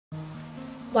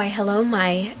Why hello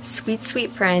my sweet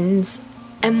friends,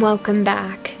 and welcome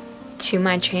back to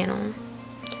my channel.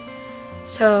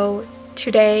 So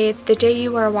today, the day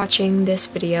you are watching this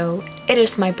video, it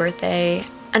is my birthday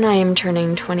and I am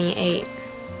turning 28.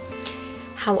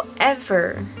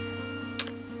 However,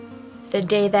 the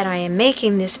day that I am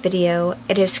making this video,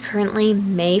 it is currently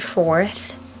May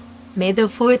 4th. May the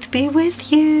 4th be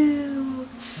with you!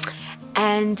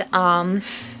 And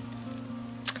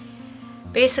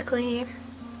basically,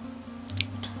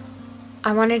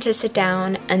 I wanted to sit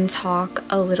down and talk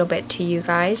a little bit to you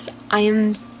guys. I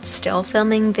am still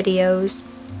filming videos,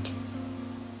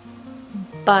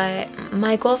 but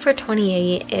my goal for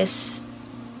 28 is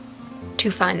to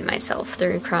find myself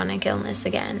through chronic illness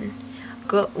again.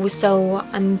 So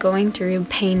I'm going through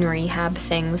pain rehab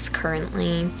things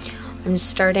currently. I'm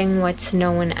starting what's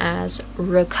known as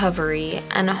recovery,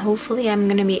 and hopefully I'm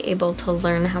going to be able to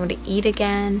learn how to eat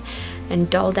again and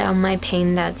dull down my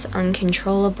pain that's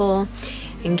uncontrollable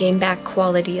and gain back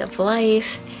quality of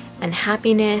life and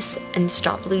happiness and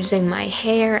stop losing my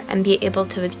hair and be able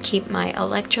to keep my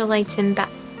electrolytes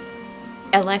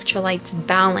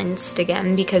balanced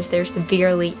again because they're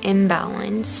severely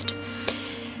imbalanced,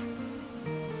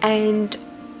 and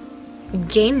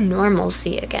gain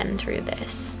normalcy again through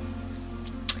this.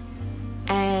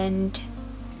 And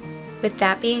with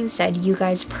that being said, you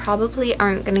guys probably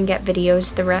aren't going to get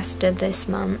videos the rest of this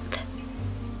month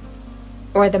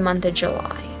or the month of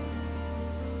July,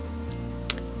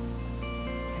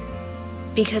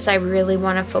 because I really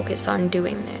want to focus on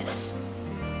doing this.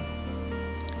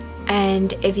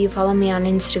 And if you follow me on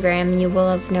Instagram, you will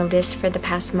have noticed for the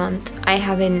past month I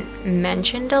haven't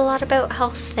mentioned a lot about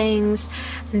health things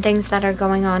and things that are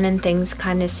going on, and things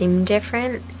kind of seem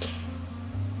different.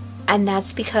 And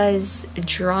that's because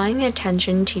drawing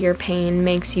attention to your pain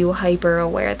makes you hyper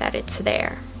aware that it's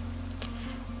there.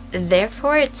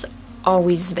 Therefore, it's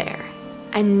always there.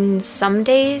 And some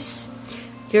days,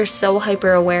 you're so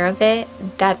hyper aware of it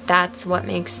that that's what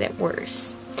makes it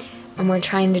worse. And we're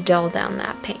trying to dull down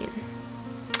that pain.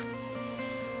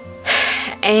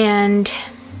 And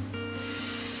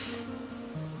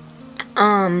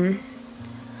I'm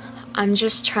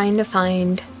just trying to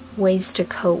find ways to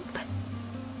cope.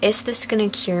 Is this gonna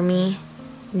cure me?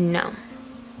 No.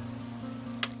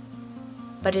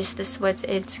 But is this what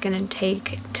it's gonna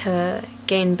take to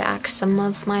gain back some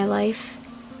of my life?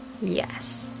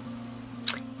 Yes.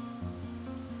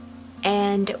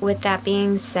 And with that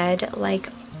being said,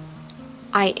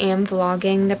 I am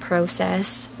vlogging the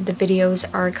process. The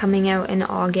videos are coming out in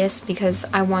August because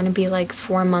I want to be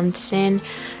 4 months in.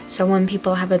 So when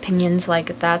people have opinions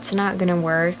like that's not gonna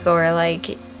work, or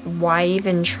why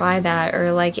even try that,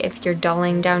 or if you're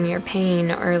dulling down your pain,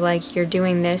 or you're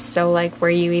doing this, so were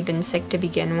you even sick to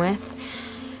begin with?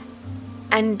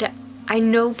 And I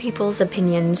know people's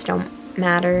opinions don't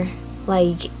matter.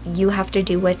 You have to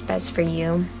do what's best for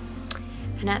you.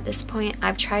 And at this point,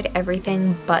 I've tried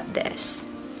everything but this.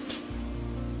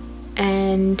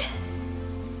 And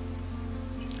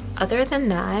other than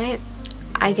that,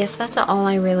 I guess that's all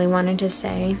I really wanted to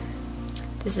say.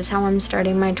 This is how I'm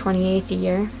starting my 28th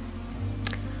year.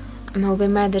 I'm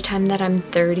hoping by the time that I'm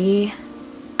 30,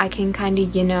 I can kind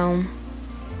of,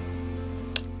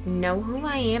 know who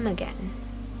I am again.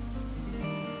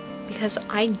 Because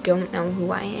I don't know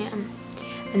who I am.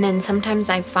 And then sometimes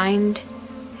I find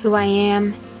who I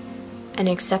am and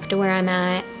accept where I'm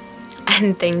at,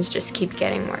 and things just keep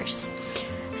getting worse.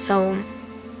 So,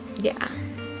 yeah.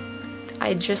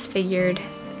 I just figured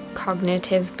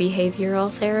cognitive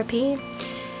behavioral therapy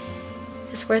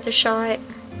is worth a shot.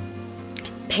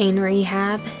 Pain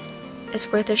rehab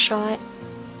is worth a shot.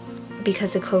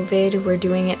 Because of COVID, we're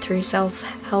doing it through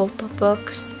self-help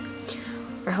books.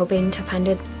 We're hoping to find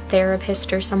a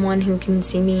therapist or someone who can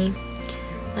see me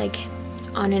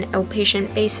on an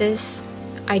outpatient basis.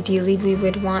 Ideally, we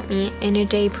would want me in a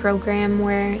day program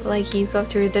where you go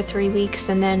through the 3 weeks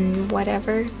and then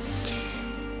whatever.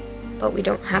 But we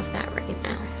don't have that right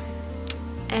now.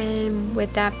 And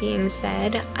with that being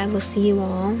said, I will see you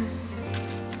all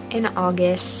in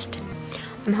August.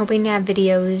 I'm hoping to have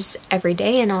videos every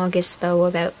day in August though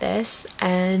about this,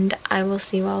 and I will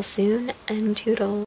see you all soon, and toodles.